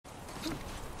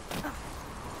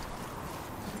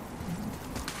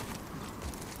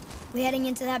We heading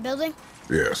into that building?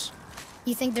 Yes.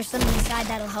 You think there's something inside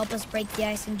that'll help us break the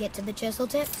ice and get to the chisel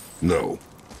tip? No.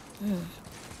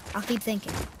 I'll keep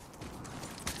thinking.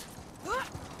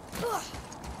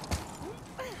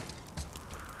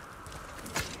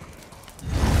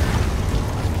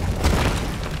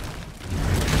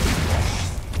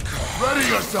 Ready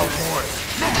yourself, boys!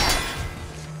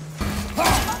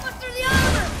 Almost through the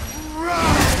armor!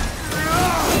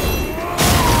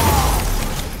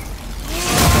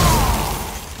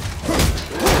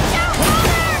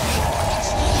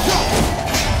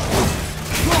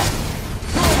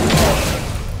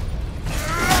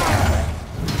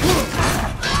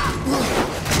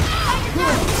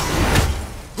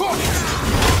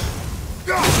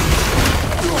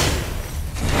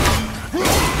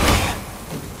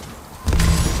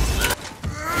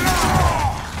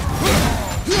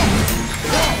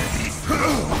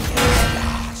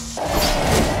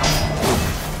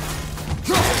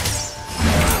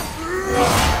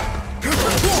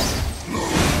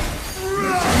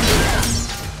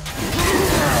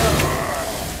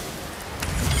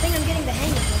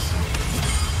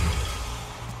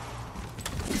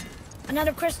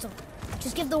 Another crystal.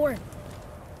 Just give the word.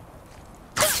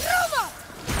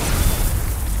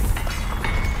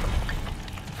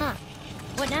 Huh.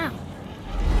 What now?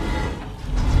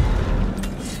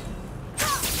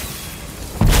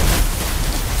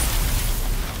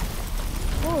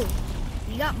 Whoa.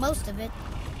 You got most of it.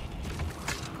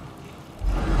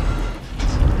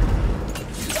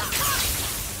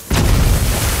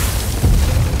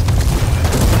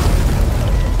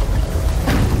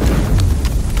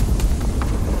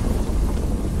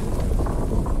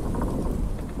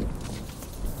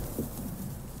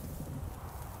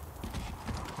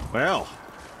 Well,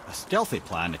 a stealthy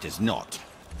plan it is not.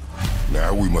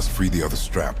 Now we must free the other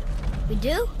strap. We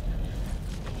do?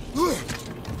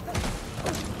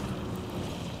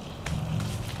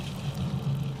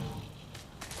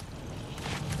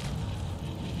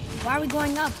 Why are we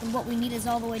going up when what we need is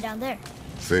all the way down there?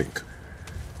 Think.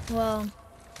 Well,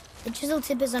 the chisel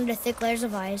tip is under thick layers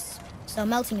of ice, so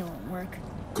melting it won't work.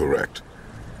 Correct.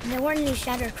 And there weren't any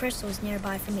shattered crystals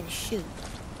nearby for me to shoot,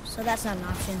 so that's not an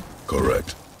option.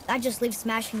 Correct. That just leaves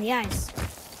smashing the ice.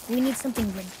 We need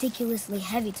something ridiculously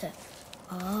heavy to...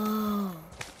 Oh,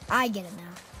 I get it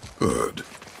now. Good.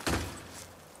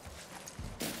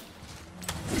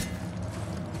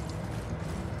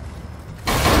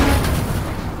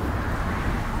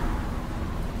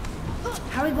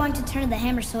 How are we going to turn the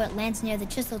hammer so it lands near the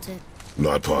chisel tip?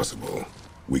 Not possible.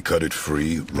 We cut it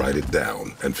free, write it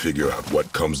down, and figure out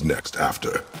what comes next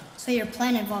after. So your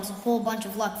plan involves a whole bunch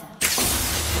of luck then?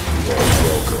 You are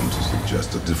welcome to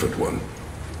suggest a different one.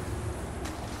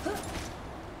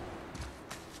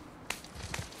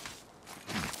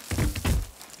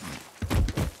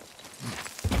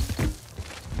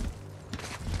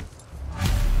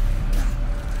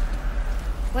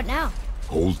 What now?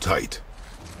 Hold tight.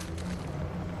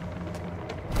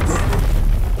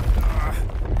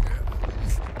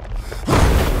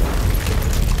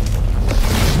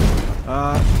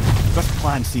 This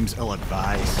plan seems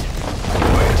ill-advised.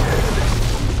 Quiet head.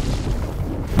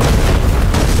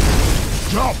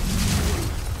 Jump!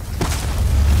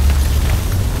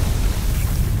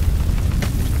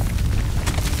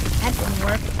 That didn't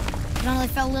work. It only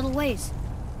fell a little ways.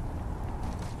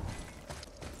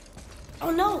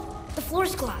 Oh no! The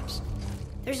floor's collapsed.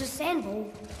 There's a sand bowl,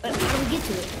 but how do we get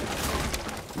to it?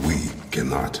 We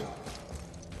cannot.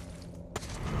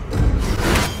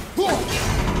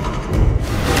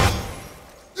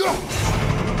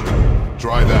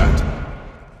 Try that.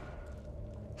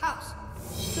 House.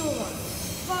 Door.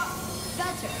 Bar.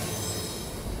 Gutter.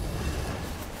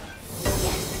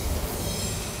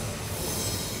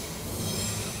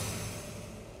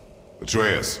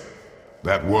 Atreus,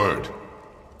 that word.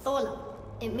 Thola.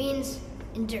 It means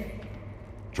endure.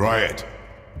 Try it.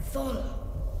 Thola.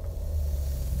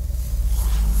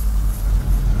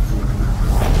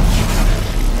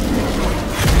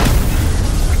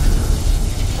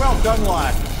 Well done,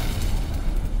 lad.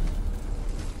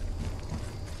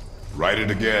 Write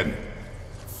it again.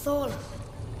 Thola.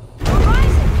 We're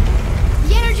rising!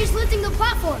 The energy's lifting the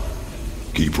platform!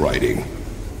 Keep writing.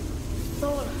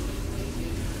 Thola.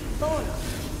 Thola.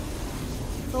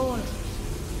 Thola.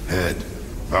 Head.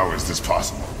 How is this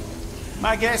possible?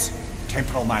 My guess?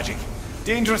 Temporal magic.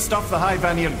 Dangerous stuff the High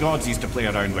Vanir gods used to play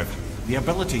around with. The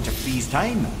ability to freeze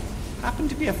time. Happened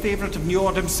to be a favorite of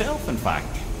Njord himself, in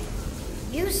fact.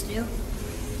 Used to.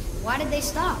 Why did they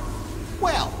stop?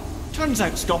 Well, turns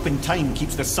out stopping time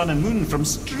keeps the sun and moon from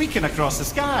streaking across the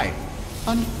sky.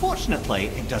 Unfortunately,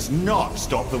 it does not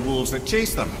stop the wolves that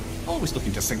chase them. always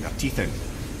looking to sink their teeth in.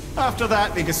 After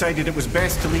that, they decided it was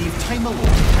best to leave time alone.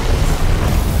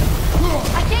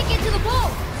 I can't get to the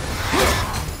ball!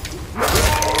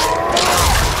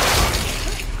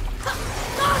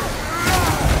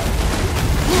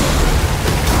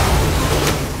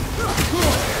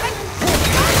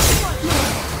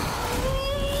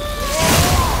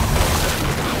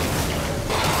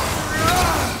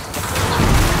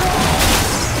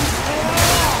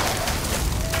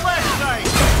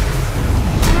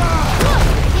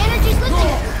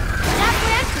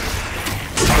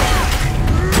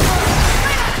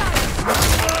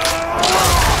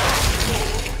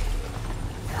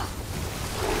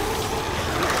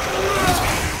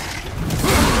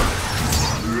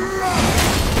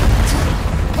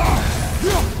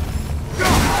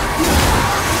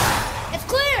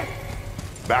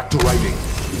 Back to writing,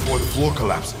 before the floor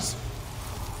collapses.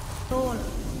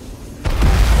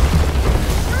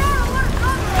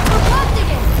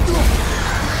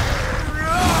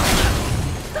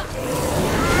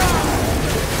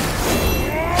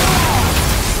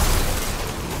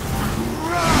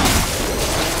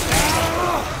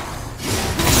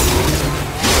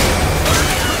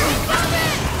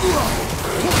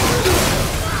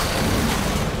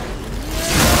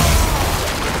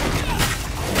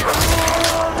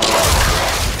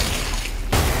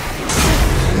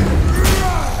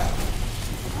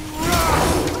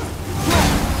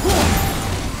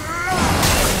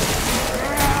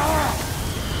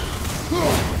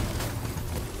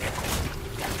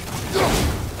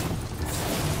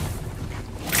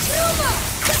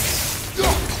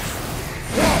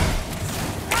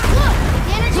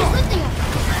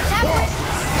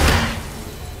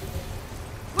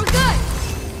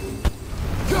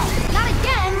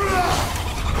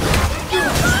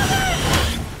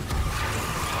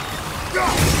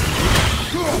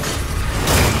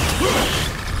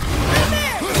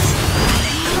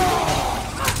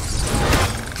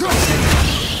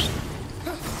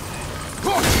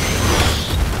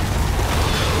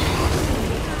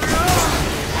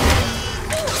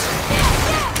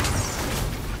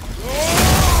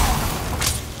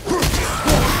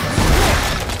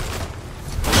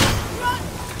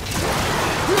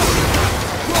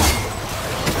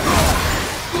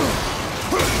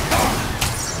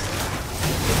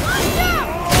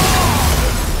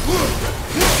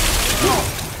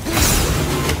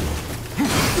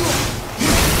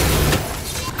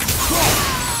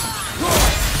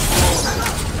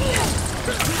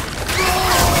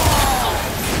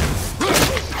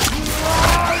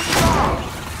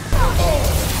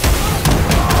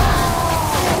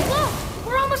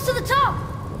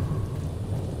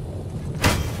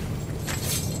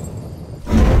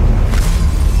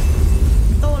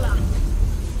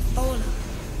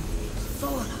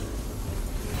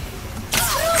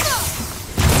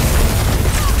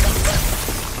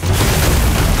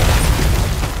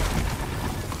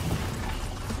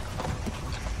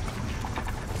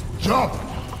 Jump!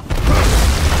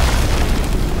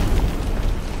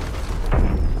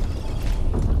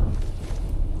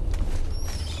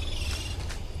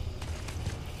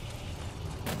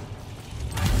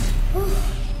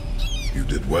 You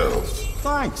did well.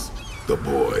 Thanks. The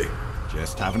boy.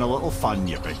 Just having a little fun,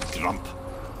 you big grump.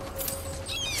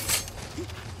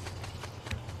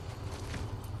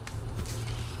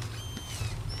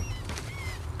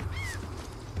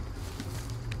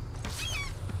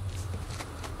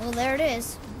 Well, there it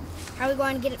is. How are we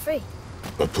going to get it free?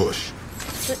 A push.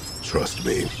 But Trust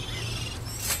me.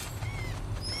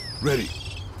 Ready.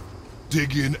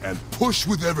 Dig in and push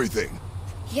with everything.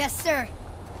 yes, sir.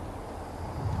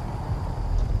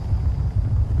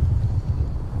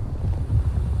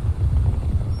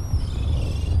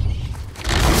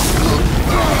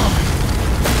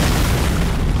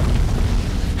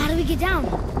 How do we get down?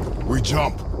 We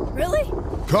jump. Really?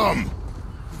 Come.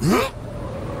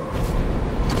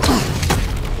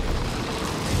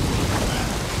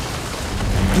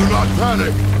 Do not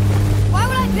panic. Why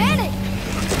would I panic?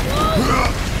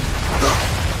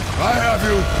 I have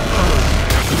you.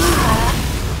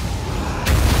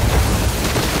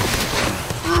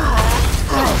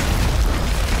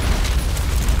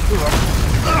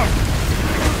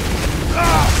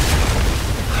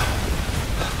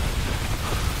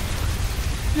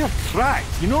 You're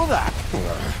cracked, you know that?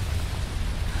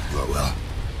 Well.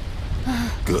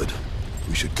 Good.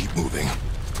 We should keep moving.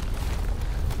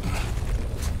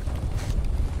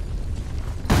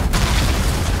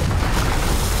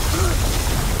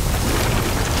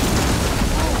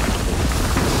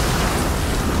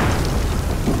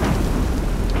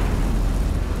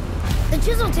 The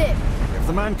chisel tip. Give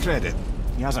the man credit.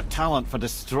 He has a talent for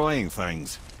destroying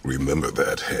things. Remember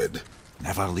that, head.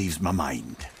 Never leaves my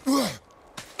mind.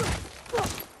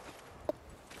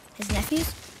 His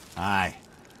nephews? Aye.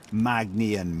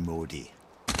 Magni and Modi.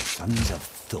 Sons of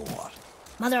Thor.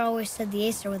 Mother always said the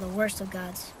Aesir were the worst of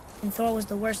gods, and Thor was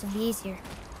the worst of the Aesir.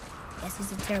 Guess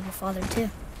he's a terrible father, too.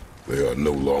 They are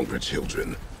no longer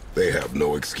children. They have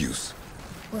no excuse.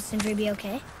 Will Sindri be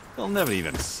okay? They'll never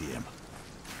even see him.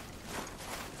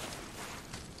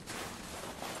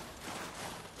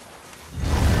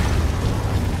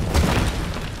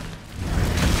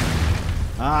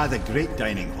 Ah, the great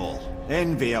dining hall.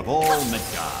 Envy of all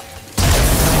Midgard.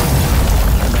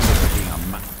 I remember there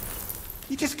being a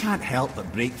You just can't help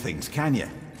but break things, can you?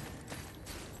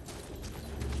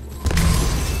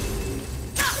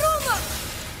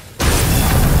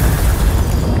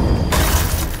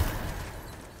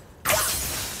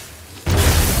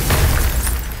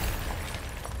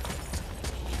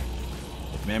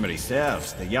 If memory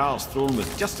serves, the Jarl's throne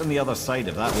was just on the other side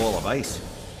of that wall of ice.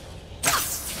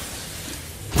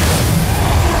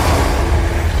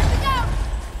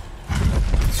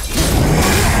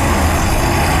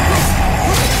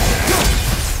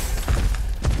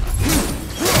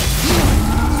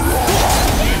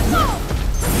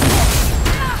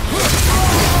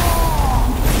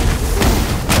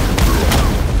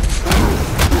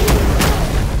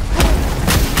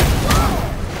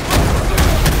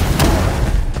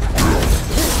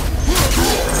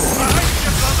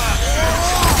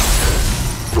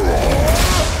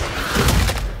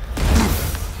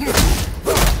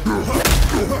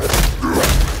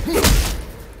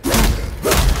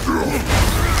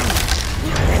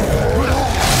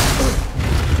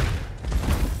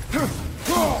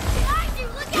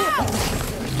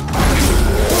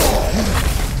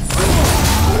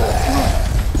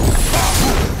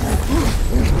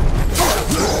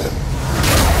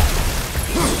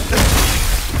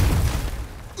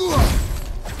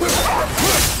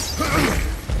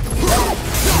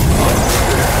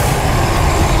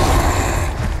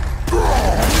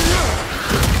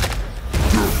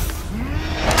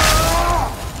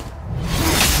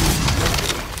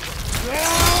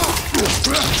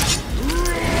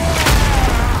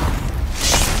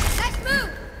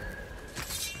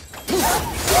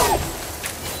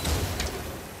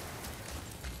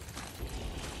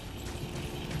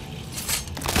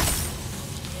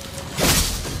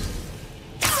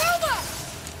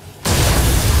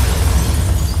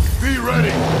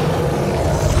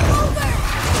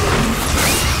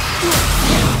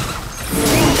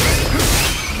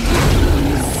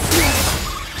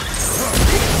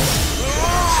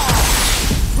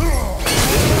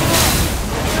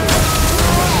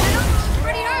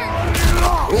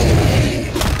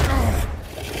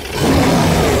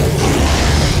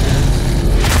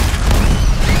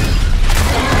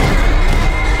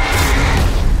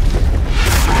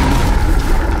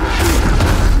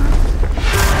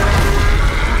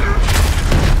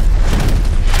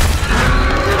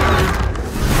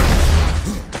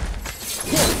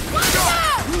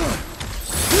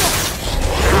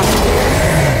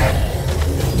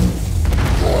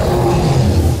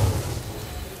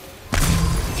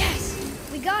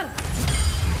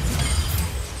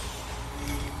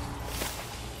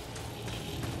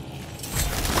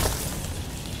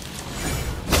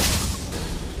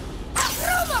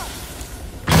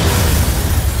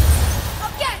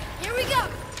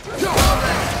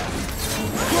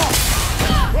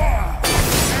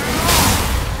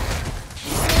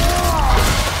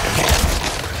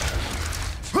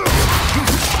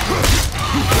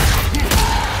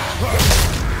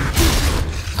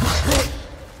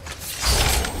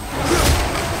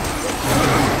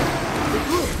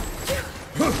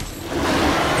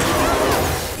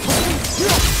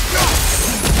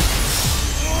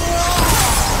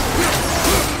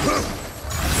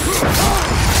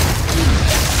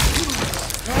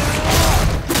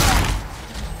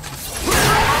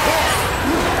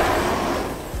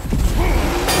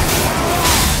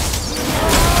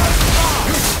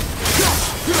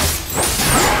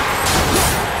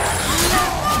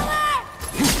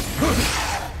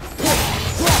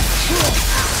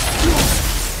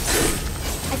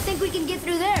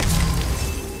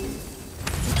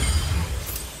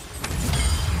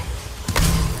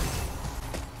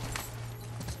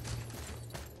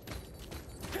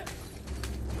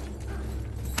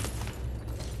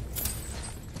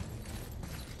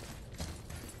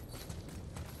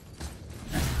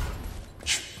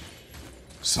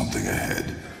 Something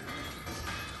ahead.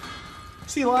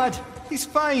 See, lad, he's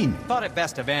fine. Thought it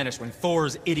best to vanish when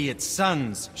Thor's idiot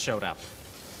sons showed up.